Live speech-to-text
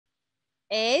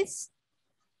is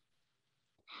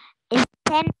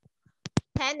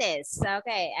tennis.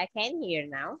 Okay, I can hear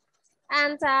now.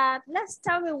 And let's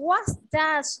tell me, what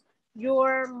does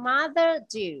your mother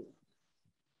do?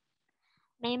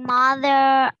 My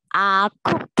mother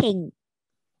cooking.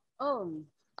 Oh,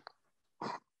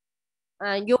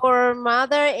 your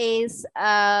mother is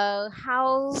a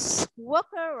house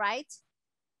worker, right?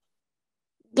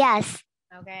 Yes.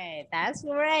 Okay, that's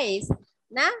great.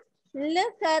 Now,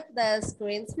 look at the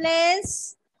screen,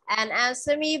 please, and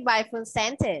answer me by full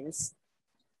sentence.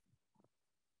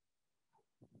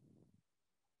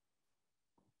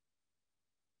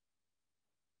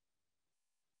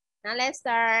 Now, let's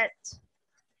start.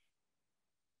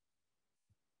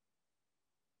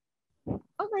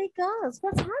 Oh my gosh,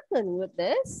 what's happened with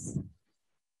this?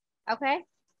 Okay.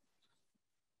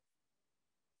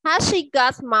 Has she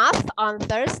got math on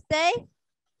Thursday?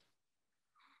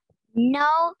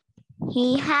 No,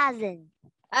 he hasn't.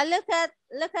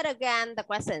 Look at again the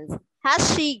questions.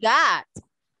 Has she got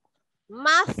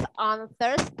math on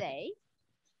Thursday?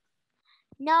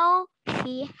 No,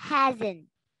 he hasn't.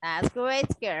 That's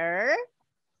great, girl.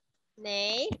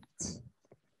 Next.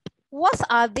 What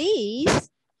are these?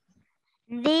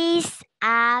 These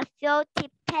are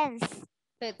 50 pence.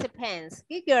 50 pence.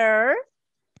 Good girl.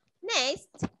 Next.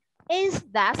 Is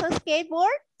that a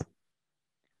skateboard?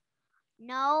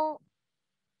 No,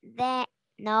 is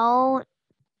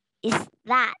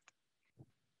that.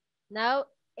 No,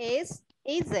 it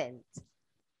isn't.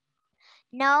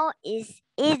 No, it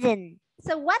isn't.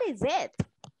 So what is it?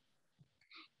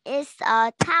 It's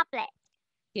a tablet.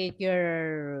 Good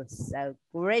girl. So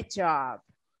great job.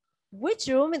 Which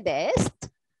room is this?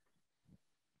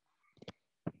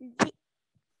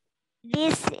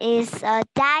 This is a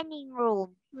dining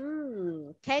room.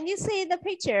 Can you see the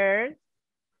picture?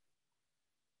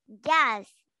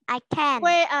 Yes, I can.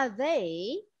 Where are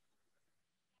they?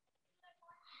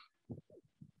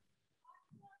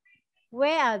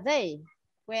 Where are they?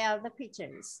 Where are the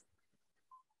pictures?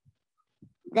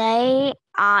 They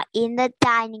are in the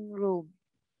dining room.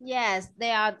 Yes,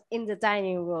 they are in the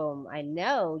dining room. I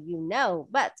know, you know,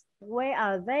 but where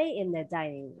are they in the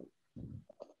dining room?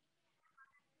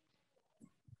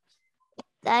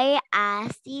 They are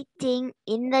sitting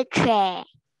in the chair.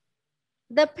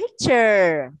 The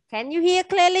picture. Can you hear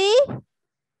clearly?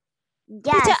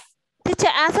 Yes. Teacher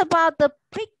asked about the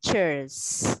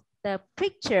pictures. The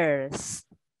pictures.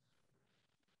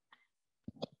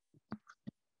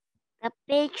 The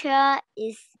picture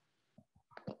is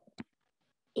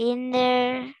in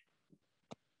the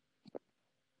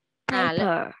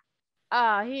paper.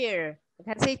 Here. You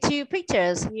can see two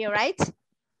pictures here, right?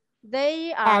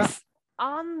 They are Yes.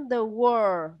 on the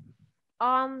wall.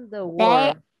 On the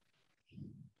wall.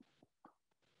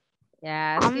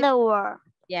 Yes. On the wall.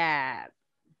 Yeah.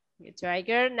 You try,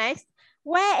 girl. Next.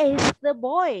 Where is the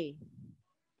boy?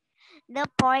 The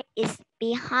boy is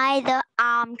behind the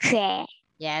armchair.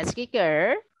 Yes, good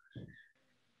girl.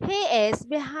 He is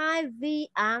behind the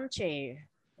armchair.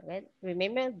 Okay.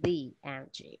 Remember the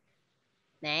armchair.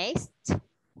 Next.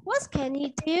 What can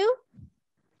he do?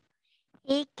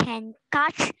 He can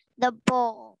catch the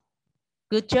ball.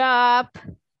 Good job.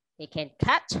 He can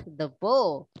catch the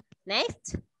ball.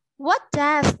 Next. What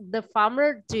does the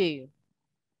farmer do?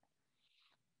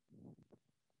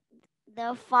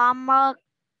 The farmer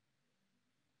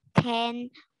can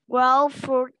grow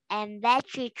fruit and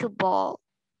vegetable.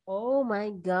 Oh my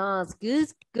gosh, good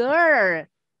girl.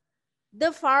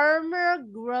 The farmer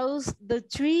grows the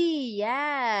tree,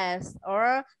 yes,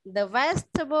 or the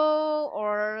vegetable,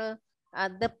 or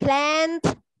the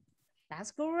plant.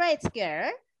 That's great,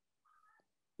 girl.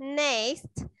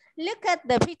 Next, look at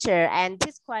the picture and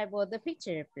describe what the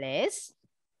picture, please.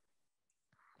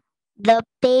 The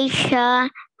picture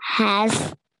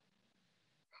has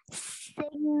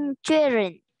 6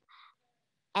 children,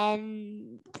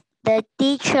 and the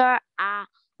teacher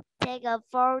take a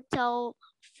photo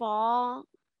for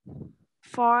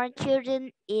 4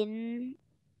 children in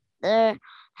the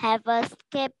have a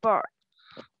skateboard,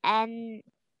 and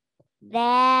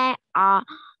there are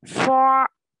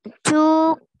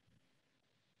 2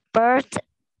 birds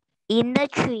in the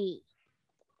tree.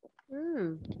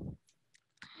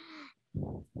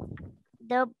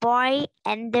 The boy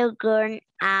and the girl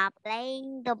are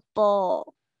playing the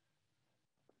ball.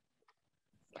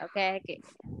 Okay.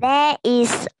 There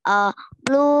is a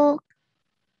blue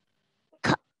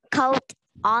coat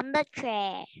on the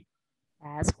chair.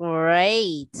 That's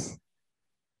great.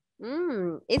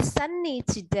 It's sunny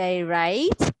today,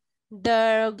 right?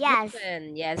 The Yes.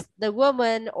 woman, yes, the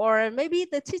woman or maybe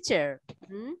the teacher.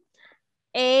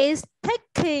 is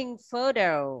taking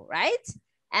photo, right?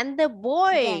 And the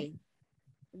boy,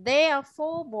 they are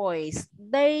 4 boys.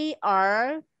 They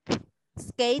are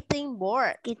skating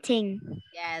board. Skating.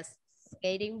 Yes,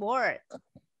 skating board.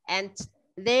 And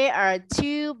there are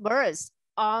 2 birds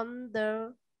on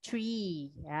the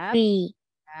tree. Yep. Tree.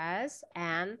 Yes,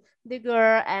 and the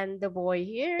girl and the boy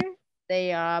here,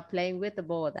 they are playing with the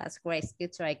ball. That's great.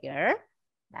 Good try, girl.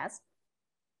 That's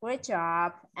great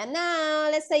job. And now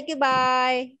let's say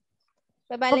goodbye.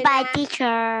 Bye-bye, Goodbye, Lena.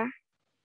 teacher.